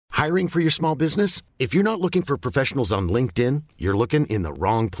Hiring for your small business? If you're not looking for professionals on LinkedIn, you're looking in the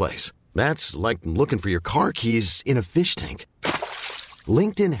wrong place. That's like looking for your car keys in a fish tank.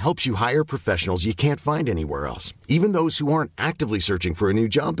 LinkedIn helps you hire professionals you can't find anywhere else, even those who aren't actively searching for a new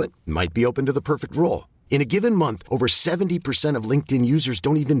job but might be open to the perfect role. In a given month, over 70% of LinkedIn users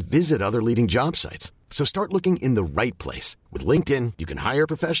don't even visit other leading job sites. So start looking in the right place. With LinkedIn, you can hire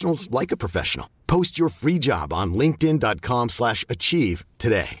professionals like a professional. Post your free job on linkedin.com/achieve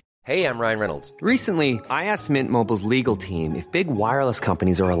today. Hey, I'm Ryan Reynolds. Recently, I asked Mint Mobile's legal team if big wireless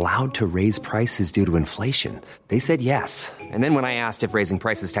companies are allowed to raise prices due to inflation. They said yes. And then when I asked if raising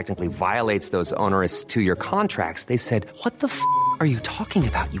prices technically violates those onerous two-year contracts, they said, "What the f*** are you talking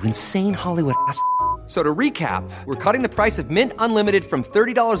about, you insane Hollywood ass?" So to recap, we're cutting the price of Mint Unlimited from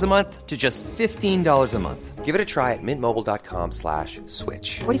 $30 a month to just $15 a month. Give it a try at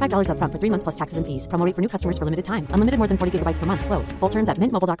mintmobile.com/switch. $45 up front for 3 months plus taxes and fees. Promo rate for new customers for limited time. Unlimited more than 40 gigabytes per month. Slows full terms at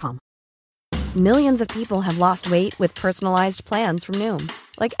mintmobile.com. Millions of people have lost weight with personalized plans from Noom.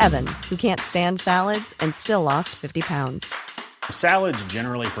 Like Evan, who can't stand salads and still lost 50 pounds. Salads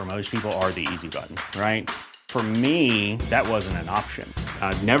generally for most people are the easy button, right? For me, that wasn't an option.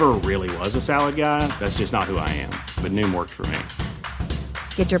 I never really was a salad guy. That's just not who I am. But Noom worked for me.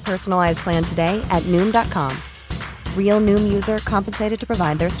 Get your personalized plan today at Noom.com. Real Noom user compensated to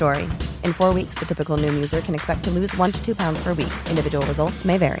provide their story. In 4 weeks, the typical Noom user can expect to lose 1 to 2 pounds per week. Individual results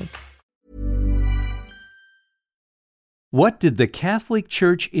may vary. What did the Catholic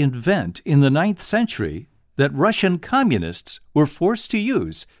Church invent in the 9th century that Russian communists were forced to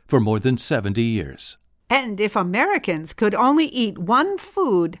use for more than 70 years? And if Americans could only eat one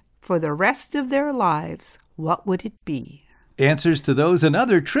food for the rest of their lives, what would it be? Answers to those and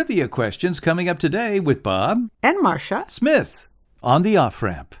other trivia questions coming up today with Bob and Marcia Smith on The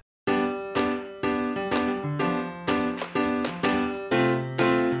Off-Ramp.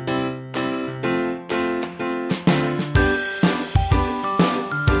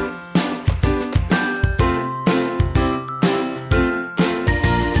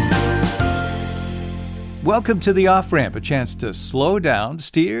 Welcome to The Off-Ramp, a chance to slow down,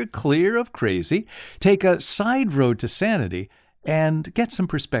 steer clear of crazy, take a side road to sanity, and get some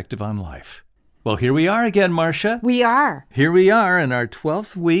perspective on life. Well, here we are again, Marcia. We are. Here we are in our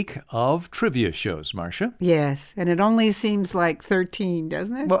 12th week of trivia shows, Marcia. Yes, and it only seems like 13,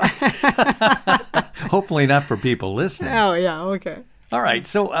 doesn't it? Well, hopefully not for people listening. Oh, yeah, okay. All right,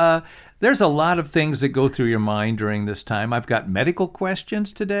 so there's a lot of things that go through your mind during this time. I've got medical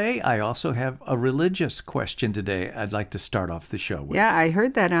questions today. I also have a religious question today I'd like to start off the show with. Yeah, I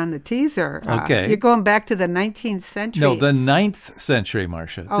heard that on the teaser. Okay. You're going back to the 19th century. No, the 9th century,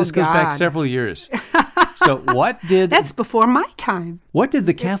 Marcia. Oh, this goes back God. several years. So what did... That's before my time. What did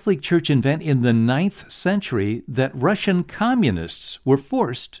the Catholic Church invent in the 9th century that Russian communists were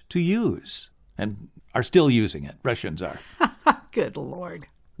forced to use? And are still using it. Russians are. Good Lord.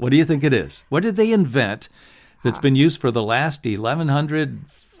 What do you think it is? What did they invent that's been used for the last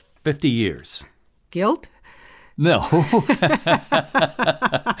 1,150 years? Guilt? No. No.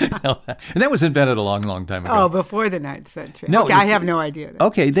 And that was invented a long, long time ago. Oh, before the 9th century. No, okay, I have no idea.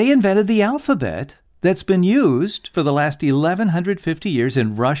 Okay, they invented the alphabet that's been used for the last 1,150 years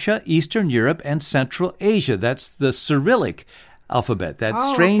in Russia, Eastern Europe, and Central Asia. That's the Cyrillic alphabet, that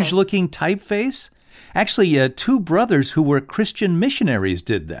strange-looking typeface. Actually, 2 brothers who were Christian missionaries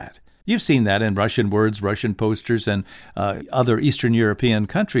did that. You've seen that in Russian words, Russian posters, and other Eastern European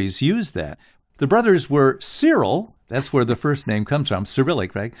countries use that. The brothers were Cyril, that's where the first name comes from,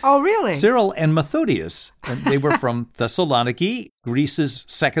 Cyrillic, right? Oh, really? Cyril and Methodius. And they were from Thessaloniki, Greece's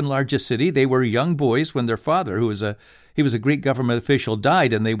second largest city. They were young boys when their father, who was a Greek government official,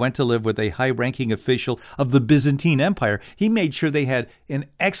 died, and they went to live with a high-ranking official of the Byzantine Empire. He made sure they had an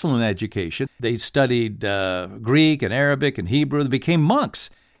excellent education. They studied Greek and Arabic and Hebrew. They became monks,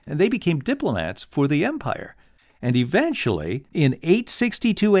 and they became diplomats for the empire. And eventually, in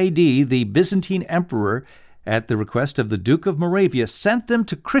 862 AD, the Byzantine emperor, at the request of the Duke of Moravia, sent them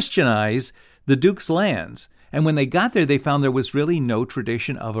to Christianize the Duke's lands. And when they got there, they found there was really no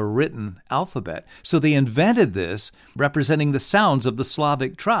tradition of a written alphabet. So they invented this, representing the sounds of the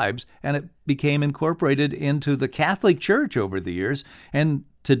Slavic tribes, and it became incorporated into the Catholic Church over the years. And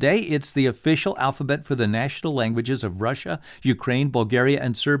today, it's the official alphabet for the national languages of Russia, Ukraine, Bulgaria,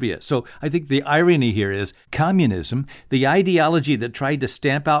 and Serbia. So I think the irony here is communism, the ideology that tried to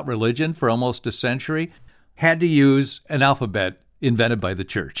stamp out religion for almost a century, had to use an alphabet invented by the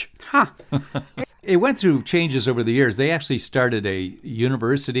church. Huh. It went through changes over the years. They actually started a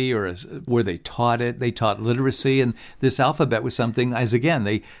university where they taught it. They taught literacy, and this alphabet was something, as again,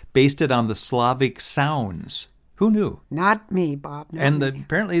 they based it on the Slavic sounds, Who knew? Not me, Bob. Not And me.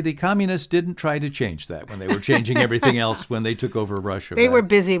 apparently the communists didn't try to change that when they were changing everything else when they took over Russia. They were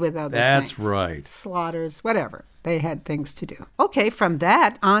busy with other That's things. right. Slaughters, whatever. They had things to do. Okay, from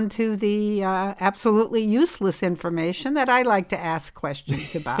that on to the absolutely useless information that I like to ask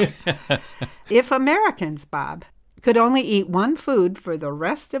questions about. If Americans, Bob, could only eat one food for the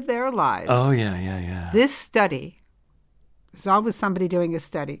rest of their lives. Oh, yeah. This study, there's always somebody doing a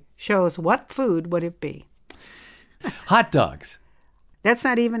study, shows what food would it be? Hot dogs, That's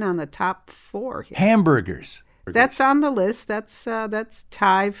not even on the top 4 here. hamburgers, That's on the list. That's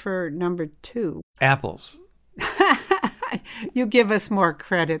tied for number 2. apples. You give us more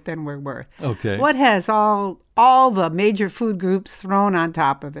credit than we're worth. Okay. What has all the major food groups thrown on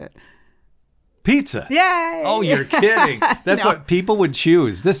top of it? Pizza. Yay! Oh, you're kidding. That's No. what people would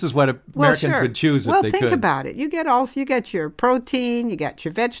choose. This is what Americans sure. would choose if well, they think could. about it. You get your protein, you got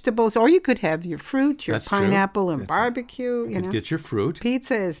your vegetables, or you could have your fruit, your That's true. pineapple and barbecue. You could get your fruit.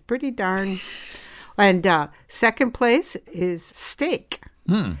 Pizza is pretty darn. And second place is steak,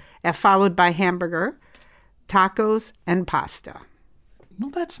 followed by hamburger, tacos, and pasta. Well,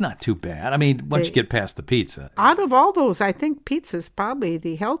 that's not too bad. I mean, once you get past the pizza. Out of all those, I think pizza's probably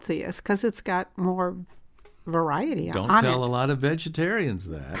the healthiest because it's got more variety Don't on tell it. a lot of vegetarians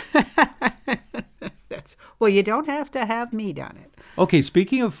that. Well, you don't have to have meat on it. Okay,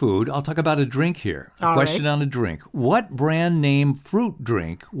 speaking of food, I'll talk about a drink here. A All question right. on a drink. What brand name fruit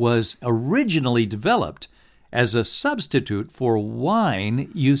drink was originally developed as a substitute for wine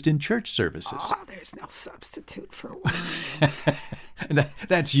used in church services? Oh, there's no substitute for wine.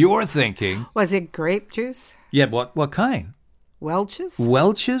 That's your thinking. Was it grape juice? Yeah, what kind? Welch's?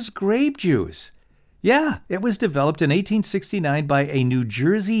 Welch's grape juice. Yeah, it was developed in 1869 by a New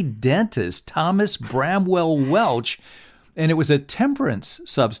Jersey dentist, Thomas Bramwell Welch, and it was a temperance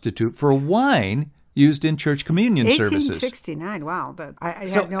substitute for wine used in church communion services. 1869. Wow, I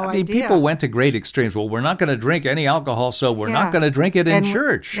So, had no I mean, idea. people went to great extremes. Well, we're not going to drink any alcohol, so we're not Yeah. going to drink it in And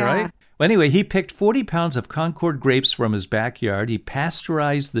church, yeah. right? Well, anyway, he picked 40 pounds of Concord grapes from his backyard. He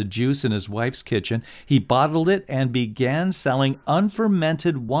pasteurized the juice in his wife's kitchen. He bottled it and began selling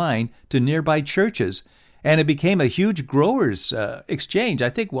unfermented wine to nearby churches. And it became a huge growers' exchange. I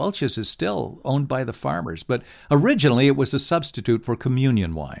think Welch's is still owned by the farmers, but originally it was a substitute for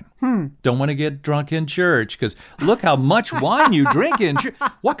communion wine. Don't want to get drunk in church because look how much wine you drink in church.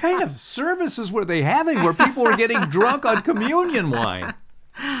 What kind of services were they having where people were getting drunk on communion wine?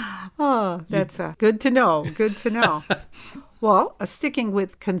 Oh, that's good to know. Good to know. Well, sticking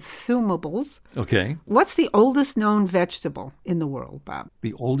with consumables, Okay. what's the oldest known vegetable in the world, Bob?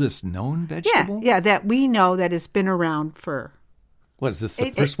 The oldest known vegetable? Yeah, that we know that has been around for. What is this,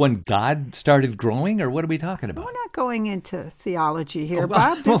 the first one God started growing, or what are we talking about? We're not going into theology here,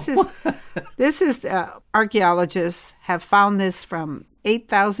 well, Bob. This is archaeologists have found this from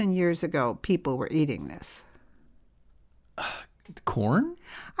 8,000 years ago. People were eating this. Corn?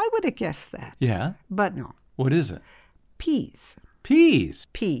 I would have guessed that, Yeah. but no. What is it? Peas. Peas.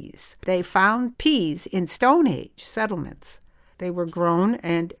 Peas. They found peas in Stone Age settlements. They were grown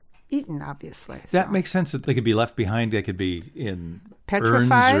and eaten, obviously. That so. makes sense that they could be left behind. They could be in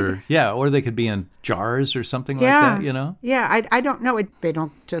Petrified? urns or they could be in jars or something like Yeah. that, you know? Yeah, I don't know. They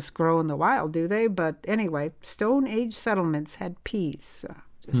don't just grow in the wild, do they? But anyway, Stone Age settlements had peas,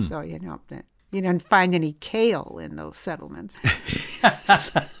 just so you know. You didn't find any kale in those settlements.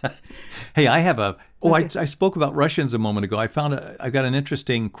 Hey, I have I spoke about Russians a moment ago. I got an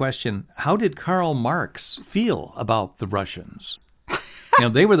interesting question. How did Karl Marx feel about the Russians?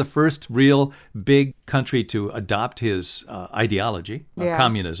 They were the first real big country to adopt his ideology, Yeah.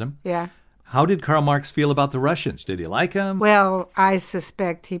 communism. Yeah. How did Karl Marx feel about the Russians? Did he like them? Well, I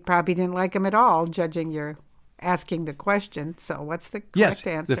suspect he probably didn't like them at all, judging your asking the question. So what's the correct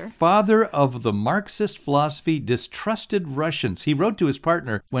answer? The father of the Marxist philosophy distrusted Russians. He wrote to his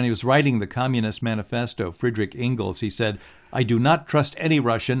partner when he was writing the Communist Manifesto, Friedrich Engels. He said, "I do not trust any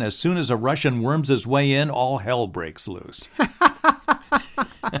Russian. As soon as a Russian worms his way in, all hell breaks loose."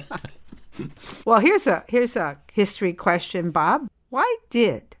 Well, here's a history question, Bob. Why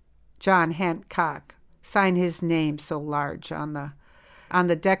did John Hancock sign his name so large on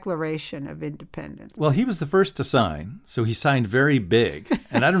the Declaration of Independence? Well, he was the first to sign, so he signed very big.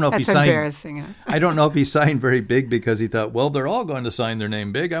 And I don't know if That's he signed embarrassing, huh? I don't know if he signed very big because he thought, well, they're all going to sign their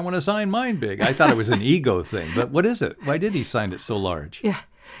name big. I want to sign mine big. I thought it was an ego thing. But what is it? Why did he sign it so large? Yeah.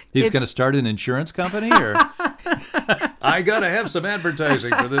 He was It's- going to start an insurance company, or I got to have some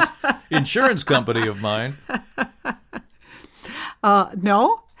advertising for this insurance company of mine.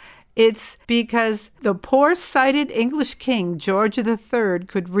 No, It's because the poor-sighted English king, George III,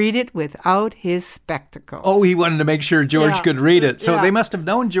 could read it without his spectacles. Oh, he wanted to make sure George could read it. So Yeah. they must have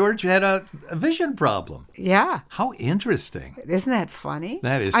known George had a vision problem. Yeah. How interesting. Isn't that funny?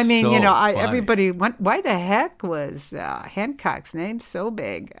 That is I mean, so funny. everybody went, why the heck was Hancock's name so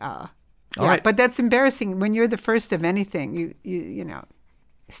big? All right. But that's embarrassing. When you're the first of anything, you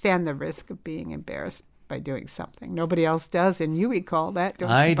stand the risk of being embarrassed by doing something. Nobody else does, and you recall that, don't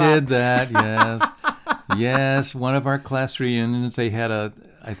you, I Bob? did that, yes. Yes, one of our class reunions, they had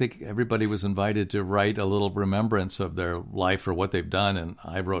I think everybody was invited to write a little remembrance of their life or what they've done, and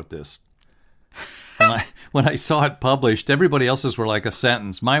I wrote this. When I saw it published, everybody else's were like a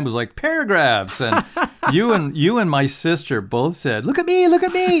sentence. Mine was like paragraphs, and you and my sister both said, "Look at me, look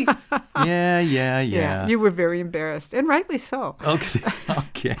at me." Yeah. You were very embarrassed, and rightly so.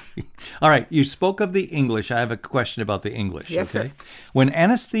 Okay. All right. You spoke of the English. I have a question about the English. Yes, okay? sir. When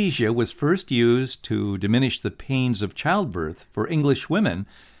anesthesia was first used to diminish the pains of childbirth for English women,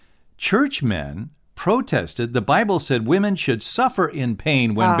 churchmen protested. The Bible said women should suffer in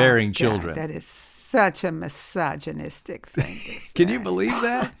pain when bearing children. God, that is such a misogynistic thing to say. Can you believe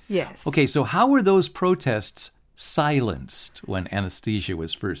that? Yes. Okay, so how were those protests silenced when anesthesia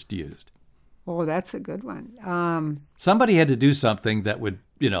was first used? Oh, that's a good one. Somebody had to do something that would,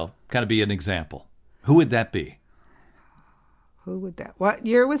 kind of be an example. Who would that be? Who would that? What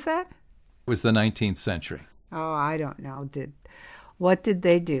year was that? It was the 19th century. Oh, I don't know. What did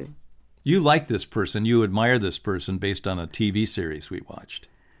they do? You like this person. You admire this person based on a TV series we watched.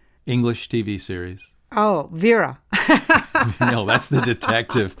 English TV series. Oh, Vera. No, that's the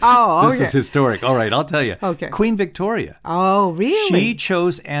detective. Oh, okay. This is historic. All right, I'll tell you. Okay. Queen Victoria. Oh, really? She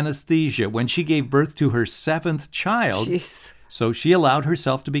chose anesthesia when she gave birth to her 7th child. Jeez. So she allowed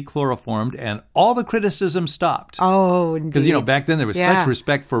herself to be chloroformed, and all the criticism stopped. Oh, indeed. Because, back then there was Yeah. such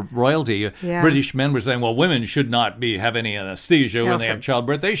respect for royalty. Yeah. British men were saying, well, women should not have any anesthesia when they have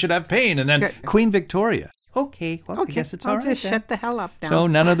childbirth. They should have pain. And then Good. Queen Victoria. Okay, I guess it's all I'll right just then. shut the hell up now. So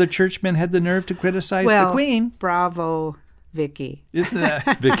none of the churchmen had the nerve to criticize the Queen. Bravo, Vicky. Isn't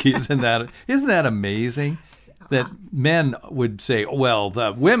that, Vicky, isn't that amazing? That men would say, well,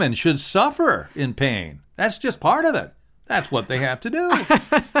 the women should suffer in pain. That's just part of it. That's what they have to do.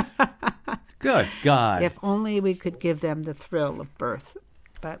 Good God. If only we could give them the thrill of birth,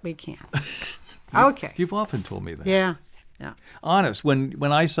 but we can't. Okay. You've often told me that. Yeah. Honest, when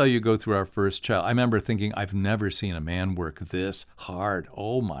I saw you go through our first child, I remember thinking, I've never seen a man work this hard.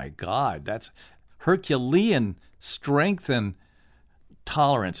 Oh, my God. That's Herculean strength and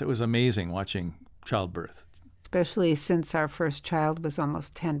tolerance. It was amazing watching childbirth. Especially since our first child was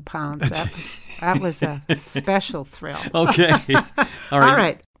almost 10 pounds. That was a special thrill. Okay. All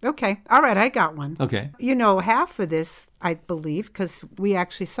right. Okay. All right. I got one. Okay. Half of this, I believe, because we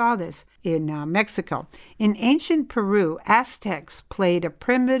actually saw this in Mexico. In ancient Peru, Aztecs played a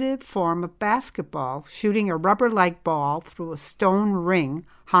primitive form of basketball, shooting a rubber-like ball through a stone ring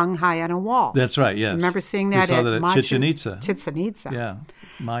hung high on a wall. That's right, yes. Remember seeing We that saw at that at Machu Chichen Itza. Chichen Itza. Yeah,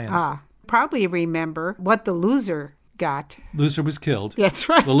 Mayan. Probably remember what the loser got. Loser was killed. That's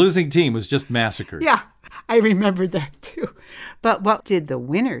right. The losing team was just massacred. Yeah, I remembered that too. But what did the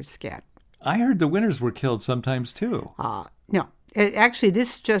winners get? I heard the winners were killed sometimes too. No. Actually,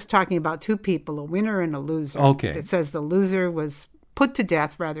 this is just talking about two people, a winner and a loser. Okay. It says the loser was put to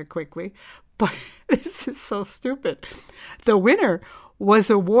death rather quickly. But this is so stupid. The winner was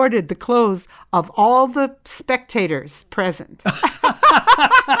awarded the clothes of all the spectators present.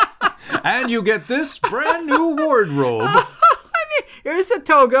 And you get this brand new wardrobe. Here's a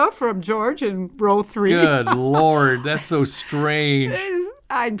toga from George in row 3. Good Lord, that's so strange.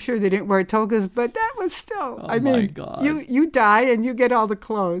 I'm sure they didn't wear togas, but that was still. Oh, I mean, my God. you die and you get all the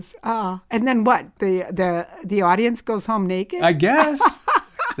clothes. And then what? The audience goes home naked? I guess.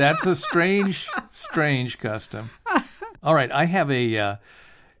 That's a strange custom. All right, I have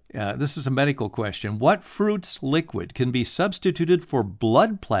this is a medical question. What fruit's liquid can be substituted for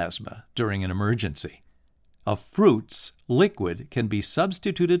blood plasma during an emergency? A fruit's liquid can be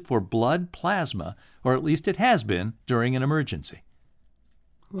substituted for blood plasma, or at least it has been, during an emergency.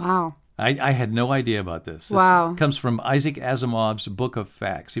 Wow. I had no idea about this. Wow. This comes from Isaac Asimov's Book of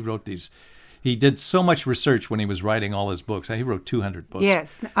Facts. He wrote these. He did so much research when he was writing all his books. He wrote 200 books.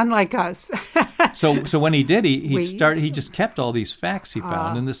 Yes, unlike us. So when he did, he just kept all these facts he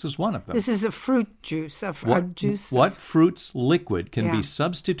found, and this is one of them. This is a fruit juice, a juice. What fruit's liquid can be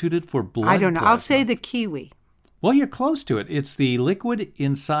substituted for blood I don't know. plasma? I'll say the kiwi. Well, you're close to it. It's the liquid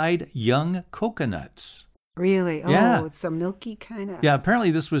inside young coconuts. Really? Oh, Yeah. it's a milky kind of. Yeah, apparently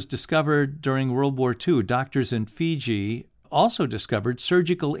this was discovered during World War II. Doctors in Fiji also discovered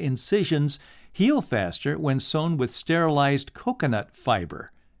surgical incisions heal faster when sewn with sterilized coconut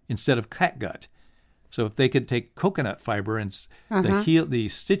fiber instead of catgut. So if they could take coconut fiber and the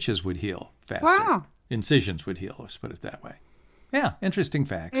stitches would heal faster. Wow. Incisions would heal, let's put it that way. Yeah, interesting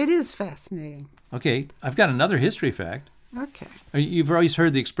facts. It is fascinating. Okay, I've got another history fact. Okay. You've always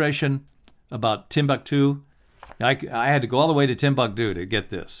heard the expression about Timbuktu. I had to go all the way to Timbuktu to get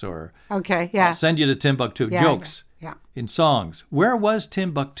this, or Okay, yeah. I'll send you to Timbuktu. Yeah, Jokes yeah. in songs. Where was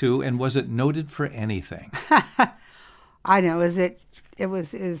Timbuktu, and was it noted for anything? I know. Is it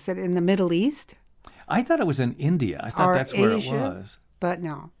in the Middle East? I thought it was in India. I thought Or that's where Asia? it was. But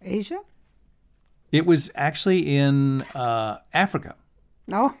no. Asia? It was actually in Africa.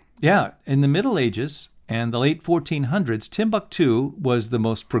 No? Yeah, in the Middle Ages and the late 1400s, Timbuktu was the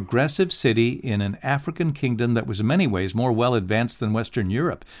most progressive city in an African kingdom that was in many ways more well advanced than Western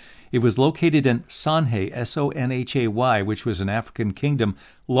Europe. It was located in Sonhay, S-O-N-H-A-Y, which was an African kingdom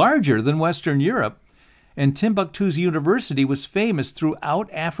larger than Western Europe. And Timbuktu's university was famous throughout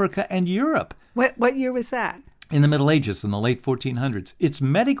Africa and Europe. What year was that? In the Middle Ages, in the late 1400s. Its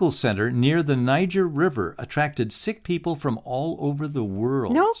medical center near the Niger River attracted sick people from all over the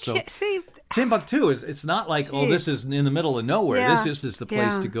world. No, So see, Timbuktu it's not like, oh, this is in the middle of nowhere. Yeah, This is the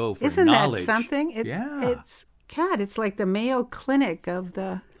place to go for Isn't knowledge. that something? It's like the Mayo Clinic of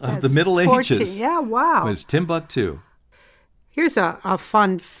the Middle Ages. Yeah, wow. Was Timbuktu. Here's a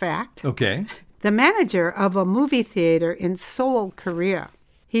fun fact. Okay. The manager of a movie theater in Seoul, Korea,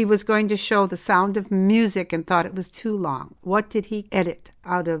 he was going to show The Sound of Music and thought it was too long. What did he edit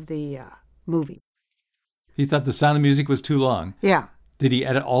out of the movie? He thought The Sound of Music was too long. Yeah. Did he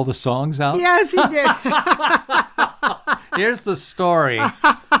edit all the songs out? Yes, he did. Here's the story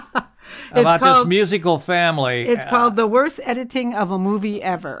about this musical family. It's called The Worst Editing of a Movie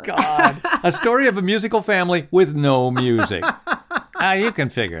Ever. God. A story of a musical family with no music. You can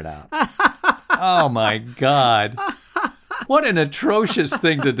figure it out. Oh, my God. What an atrocious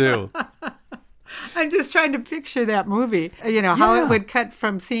thing to do. I'm just trying to picture that movie, how it would cut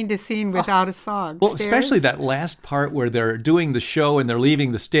from scene to scene without a song. Well, especially that last part where they're doing the show and they're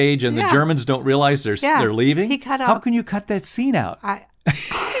leaving the stage and the Germans don't realize they're leaving. He cut How out. can you cut that scene out?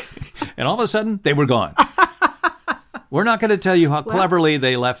 And all of a sudden, they were gone. We're not going to tell you how cleverly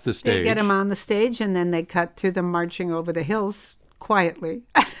they left the stage. They get him on the stage, and then they cut to them marching over the hills quietly.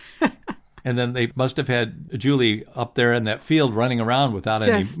 And then they must have had Julie up there in that field running around without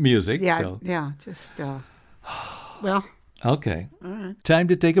any music. Well. Okay. All right. Time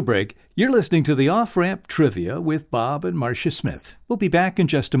to take a break. You're listening to the Off-Ramp Trivia with Bob and Marcia Smith. We'll be back in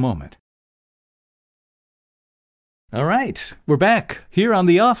just a moment. All right. We're back here on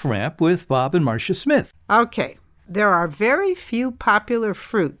the Off-Ramp with Bob and Marcia Smith. Okay. There are very few popular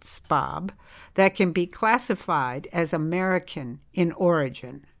fruits, Bob, that can be classified as American in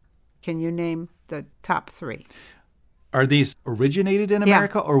origin. Can you name the top three? Are these originated in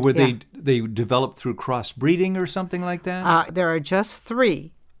America, or were they developed through crossbreeding or something like that? There are just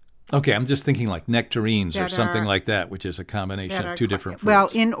three. Okay, I'm just thinking like nectarines or something like that, which is a combination of two different fruits.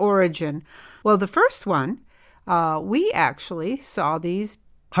 Well, in origin. Well, the first one, we actually saw these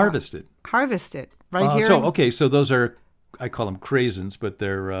harvested right here. So those are, I call them craisins, but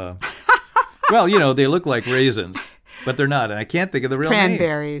they're, well, they look like raisins. But they're not, and I can't think of the real name.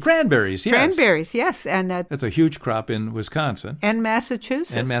 Cranberries, yes. Cranberries, yes. And that's a huge crop in Wisconsin. And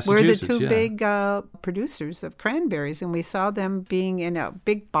Massachusetts. We're the two big producers of cranberries, and we saw them being in a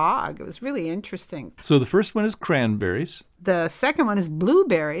big bog. It was really interesting. So the first one is cranberries. The second one is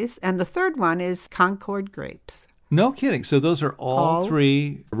blueberries, and the third one is Concord grapes. No kidding. So those are all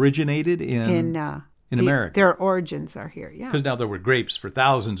three originated in America. Their origins are here, yeah. Because now there were grapes for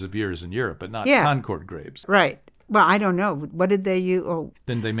thousands of years in Europe, but not Concord grapes. Right. Well, I don't know. What did they use? Oh.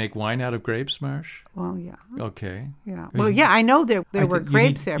 Then they make wine out of grapes, Marsh? Well, yeah. Okay. Yeah. Well, yeah, I know there were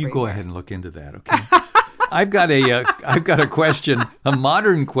grapes everywhere. You go ahead and look into that, okay? I've got a question, a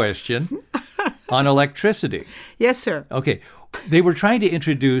modern question on electricity. Yes, sir. Okay. They were trying to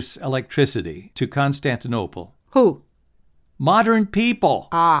introduce electricity to Constantinople. Who? Modern people.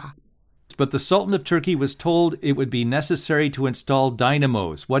 Ah. But the Sultan of Turkey was told it would be necessary to install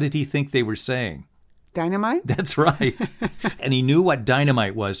dynamos. What did he think they were saying? Dynamite? That's right. And he knew what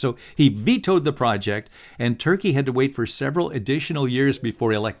dynamite was, so he vetoed the project, and Turkey had to wait for several additional years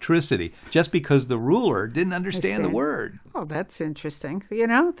before electricity, just because the ruler didn't understand the word. Oh, that's interesting.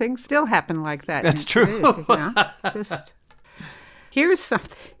 Things still happen like that. That's true. Here's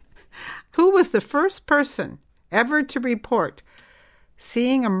something. Who was the first person ever to report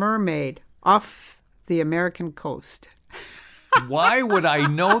seeing a mermaid off the American coast? Why would I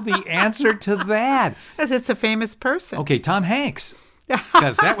know the answer to that? Because it's a famous person. Okay, Tom Hanks.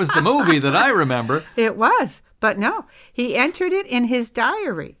 Because that was the movie that I remember. It was, but no. He entered it in his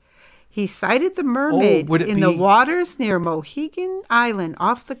diary. He sighted the mermaid in the waters near Mohegan Island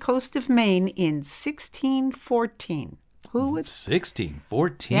off the coast of Maine in 1614. Who would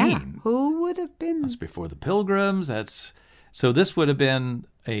 1614? Yeah, who would have been? That's before the Pilgrims. So this would have been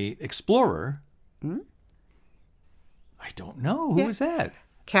a explorer. I don't know. Who was that?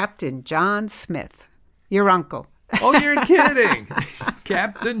 Captain John Smith, your uncle. Oh, you're kidding.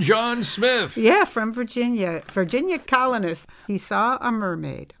 Captain John Smith. Yeah, from Virginia colonist. He saw a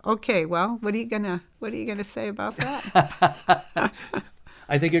mermaid. Okay, well, what are you gonna say about that?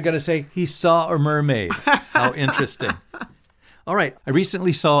 I think you're going to say he saw a mermaid. How interesting. All right. I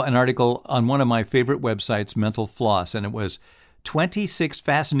recently saw an article on one of my favorite websites, Mental Floss, and it was 26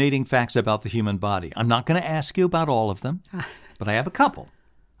 fascinating facts about the human body. I'm not going to ask you about all of them, but I have a couple.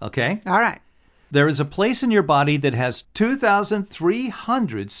 Okay? All right. There is a place in your body that has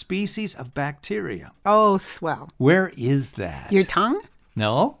 2,300 species of bacteria. Oh, swell. Where is that? Your tongue?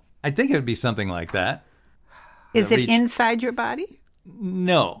 No. I think it would be something like that. Is it inside your body?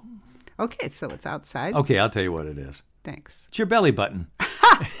 No. Okay, so it's outside. Okay, I'll tell you what it is. Thanks. It's your belly button.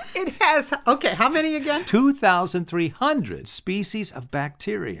 It has. Okay, how many again? 2,300 species of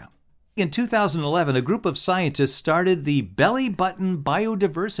bacteria. In 2011, a group of scientists started the Belly Button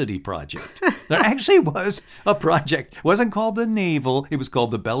Biodiversity Project. There actually was a project. It wasn't called the Naval. It was called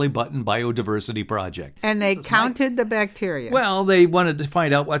the Belly Button Biodiversity Project. And they counted the bacteria. Well, they wanted to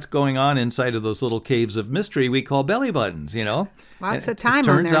find out what's going on inside of those little caves of mystery we call belly buttons, you know. Lots of time on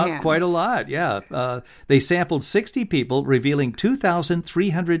their hands. Turns out quite a lot, yeah. They sampled 60 people, revealing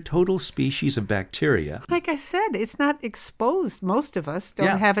 2,300 total species of bacteria. Like I said, it's not exposed. Most of us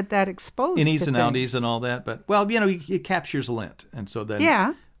don't have it that exposed. Innies and outies and all that. But, well, you know, it captures lint. And so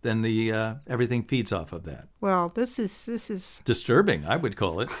then, then the everything feeds off of that. Well, this is disturbing, I would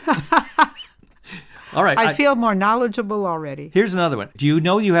call it. All right. I feel more knowledgeable already. Here's another one. Do you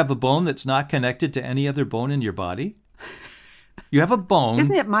know you have a bone that's not connected to any other bone in your body? You have a bone.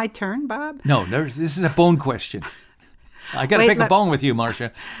 Isn't it my turn, Bob? No, this is a bone question. I got to pick a bone with you,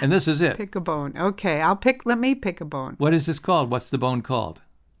 Marcia, and this is it. Pick a bone. Okay, let me pick a bone. What is this called? What's the bone called?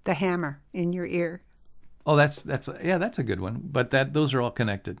 The hammer in your ear. Oh, that's a good one. But those are all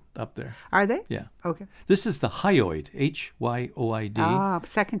connected up there. Are they? Yeah. Okay. This is the hyoid, Hyoid. Ah,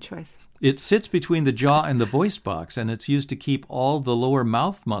 second choice. It sits between the jaw and the voice box, and it's used to keep all the lower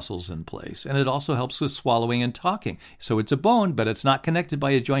mouth muscles in place. And it also helps with swallowing and talking. So it's a bone, but it's not connected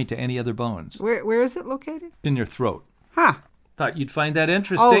by a joint to any other bones. Where is it located? In your throat. Huh. Thought you'd find that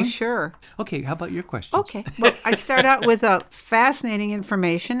interesting. Oh, sure. Okay, how about your questions? Okay. Well, I start out with a fascinating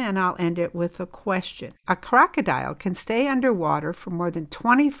information, and I'll end it with a question. A crocodile can stay underwater for more than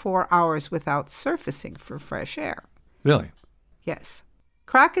 24 hours without surfacing for fresh air. Really? Yes.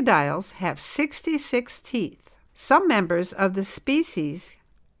 Crocodiles have 66 teeth. Some members of the species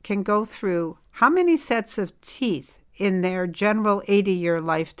can go through how many sets of teeth in their general 80-year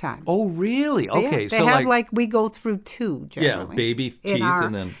lifetime? Oh, really? Okay. They have like we go through two generally. Yeah, baby teeth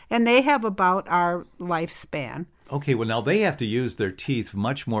and then... And they have about our lifespan. Okay, well, now they have to use their teeth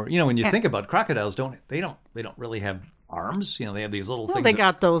much more. You know, when you think about crocodiles, they don't really have arms. You know, they have these little things. They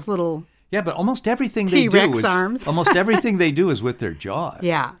got those little... Yeah, but almost everything T-Rex arms. Almost everything they do is with their jaws.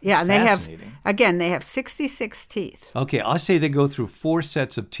 Yeah, it's and they have 66 teeth. Okay, I'll say they go through 4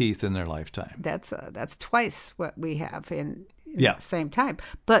 sets of teeth in their lifetime. That's twice what we have in the same time.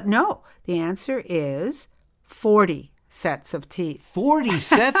 But no, the answer is 40 sets of teeth. 40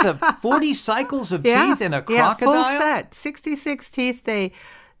 cycles of teeth in a crocodile? Yeah, full set. 66 teeth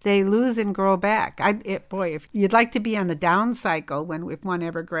they lose and grow back. If you'd like to be on the down cycle if one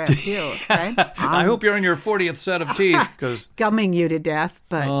ever grabs you, right? I hope you're in your 40th set of teeth. Gumming you to death.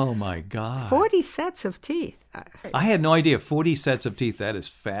 But oh, my God. 40 sets of teeth. I had no idea. 40 sets of teeth. That is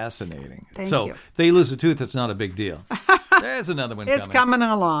fascinating. Thank you. So they lose a tooth. It's not a big deal. There's another one coming. It's coming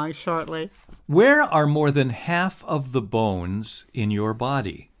along shortly. Where are more than half of the bones in your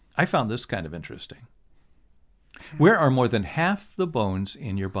body? I found this kind of interesting. Where are more than half the bones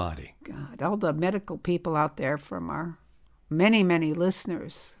in your body? God, all the medical people out there from our many, many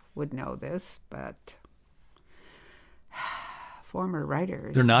listeners would know this, but former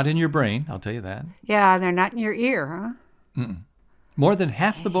writers. They're not in your brain, I'll tell you that. Yeah, they're not in your ear, huh? Mm-mm. More than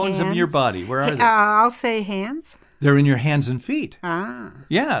half the bones in your body. Where are they? I'll say hands. They're in your hands and feet. Ah.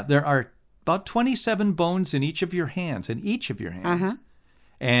 Yeah, there are about 27 bones in each of your hands, Uh-huh.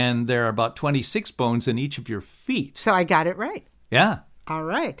 And there are about 26 bones in each of your feet. So I got it right. Yeah. All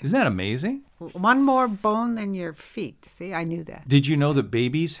right. Isn't that amazing? One more bone than your feet. See, I knew that. Did you know that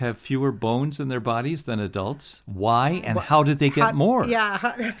babies have fewer bones in their bodies than adults? Why and how did they get more? Yeah,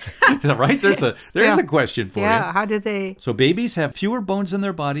 that's Right? There's a question for you. Yeah, how did they? So babies have fewer bones in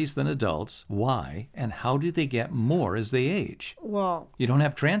their bodies than adults. Why and how do they get more as they age? Well, You don't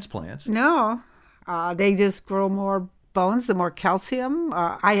have transplants. no, they just grow more bones, the more calcium.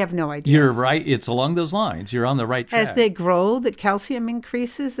 I have no idea. You're right. It's along those lines. You're on the right track. As they grow, the calcium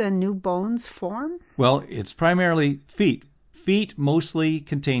increases and new bones form? Well, it's primarily feet. Feet mostly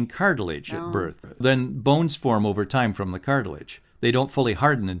contain cartilage at birth. Then bones form over time from the cartilage. They don't fully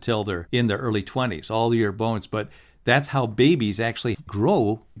harden until they're in their early 20s, all year bones. But that's how babies actually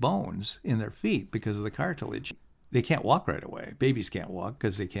grow bones in their feet because of the cartilage. They can't walk right away. Babies can't walk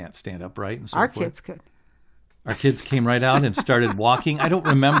because they can't stand upright and so Our forth. kids could. Our kids came right out and started walking. I don't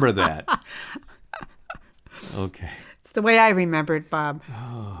remember that. Okay. It's the way I remember it, Bob.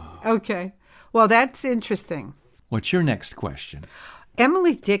 Okay. Well, that's interesting. What's your next question?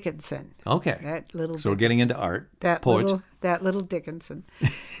 Emily Dickinson. Okay. That little So we're getting into art. that Poets. little Dickinson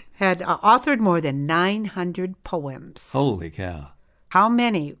had authored more than 900 poems. Holy cow. How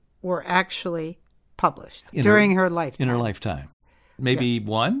many were actually published during her lifetime? In her lifetime. Maybe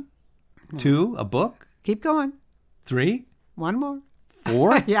one, two, a book, Keep going. 3, One more.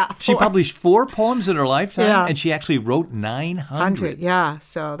 4? Yeah, She 4. published 4 poems in her lifetime, Yeah. and she actually wrote 900. Yeah.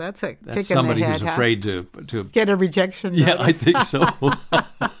 So that's a That's kick in somebody the head. who's huh? afraid to Get a rejection. Yeah, I notice. think so.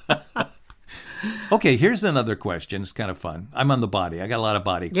 Okay, here's another question. It's kind of fun. I'm on the body. I got a lot of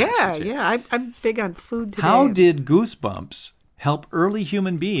body Yeah, questions here. yeah. I'm big on food today. How did goosebumps help early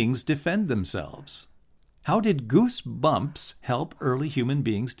human beings defend themselves? How did goosebumps help early human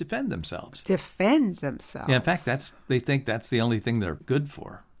beings defend themselves? defend themselves? Yeah, in fact, they think that's the only thing they're good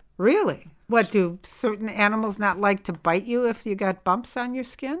for. Really? What, do certain animals not like to bite you if you got bumps on your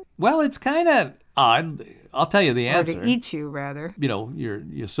skin? Well, it's kind of odd. I'll tell you the Or answer. to eat you, rather? You know,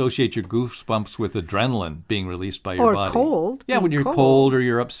 you associate your goosebumps with adrenaline being released by your Or body. cold. Yeah, when Being you're cold. cold or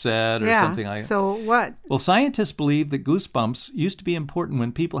you're upset or Yeah. something like that. So what? Well, scientists believe that goosebumps used to be important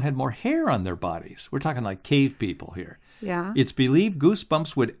when people had more hair on their bodies. We're talking like cave people here. Yeah. It's believed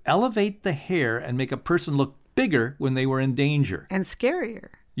goosebumps would elevate the hair and make a person look bigger when they were in danger. And scarier.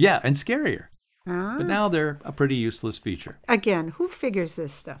 Yeah, and scarier. Ah. But now they're a pretty useless feature. Again, who figures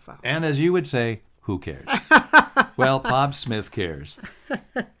this stuff out? And as you would say, who cares? Well, Bob Smith cares.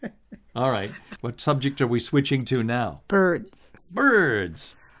 All right. What subject are we switching to now? Birds.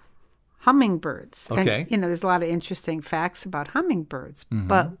 Birds. Hummingbirds. Okay. And, there's a lot of interesting facts about hummingbirds.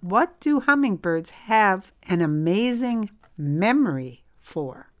 But what do hummingbirds have an amazing memory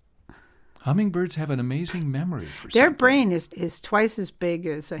for? Hummingbirds have an amazing memory for Their something. brain is twice as big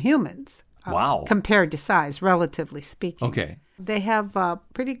as a human's. Wow. Compared to size, relatively speaking. Okay. They have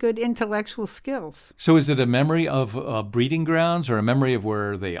pretty good intellectual skills. So is it a memory of breeding grounds or a memory of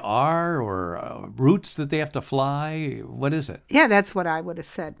where they are or routes that they have to fly? What is it? Yeah, that's what I would have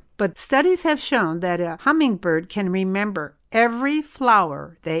said. But studies have shown that a hummingbird can remember every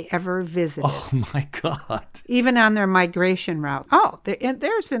flower they ever visited, Oh, my God. even on their migration route. Oh,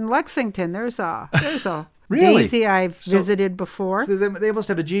 there's in Lexington, there's a Really? daisy I've visited before. So they must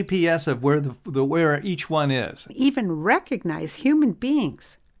have a GPS of where where each one is. Even recognize human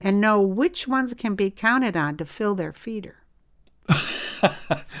beings and know which ones can be counted on to fill their feeder.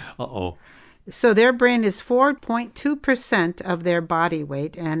 Uh-oh. So their brain is 4.2% of their body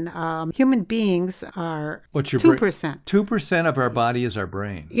weight, and human beings are What's your 2%. 2% of our body is our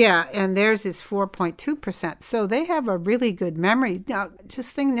brain. Yeah, and theirs is 4.2%. So they have a really good memory. Now,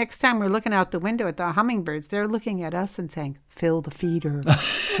 just think next time we're looking out the window at the hummingbirds, they're looking at us and saying, fill the feeder,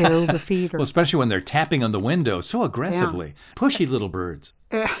 fill the feeder. Well, especially when they're tapping on the window so aggressively. Pushy little birds.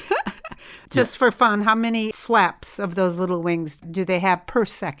 Just for fun, how many flaps of those little wings do they have per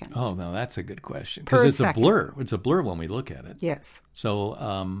second? Oh, no, that's a good question. Because Per it's second. a blur. It's a blur when we look at it. Yes. So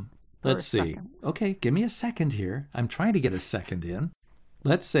let's see. second. Okay, give me a second here. I'm trying to get a second in.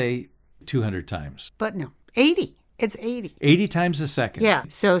 Let's say 200 times. But no, 80. It's 80. 80 times a second. Yeah.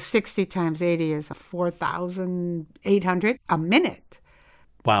 So 60 times 80 is 4,800 a minute.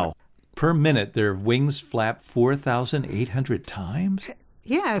 Wow. Per minute, their wings flap 4,800 times?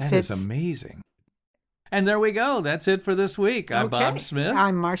 Yeah. If That is it's amazing. And there we go. That's it for this week. I'm okay. Bob Smith.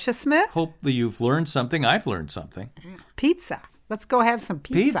 I'm Marcia Smith. Hope that you've learned something. I've learned something. Pizza. Let's go have some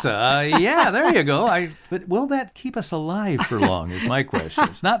pizza. Pizza. Yeah, there you go. But will that keep us alive for long is my question.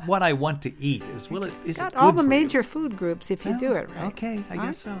 It's not what I want to eat. Is It's it got good all the for major you? food groups if you do it right. Okay, I Huh?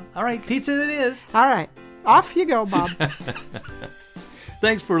 guess so. All right, pizza it is. All right. Off you go, Bob.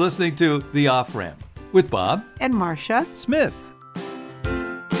 Thanks for listening to The Off Ramp with Bob And Marcia. Smith.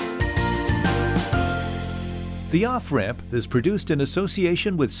 The Off-Ramp is produced in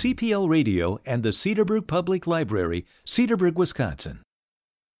association with CPL Radio and the Cedarbrook Public Library, Cedarbrook, Wisconsin.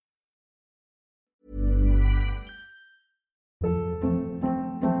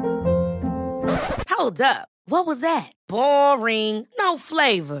 Hold up. What was that? Boring. No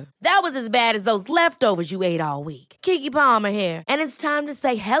flavor. That was as bad as those leftovers you ate all week. Keke Palmer here, and it's time to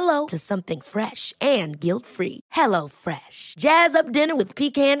say hello to something fresh and guilt-free. Hello Fresh. Jazz up dinner with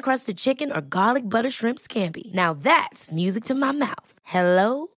pecan-crusted chicken or garlic butter shrimp scampi. Now that's music to my mouth.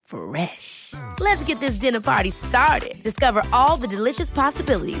 Hello Fresh. Let's get this dinner party started. Discover all the delicious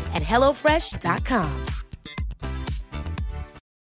possibilities at HelloFresh.com.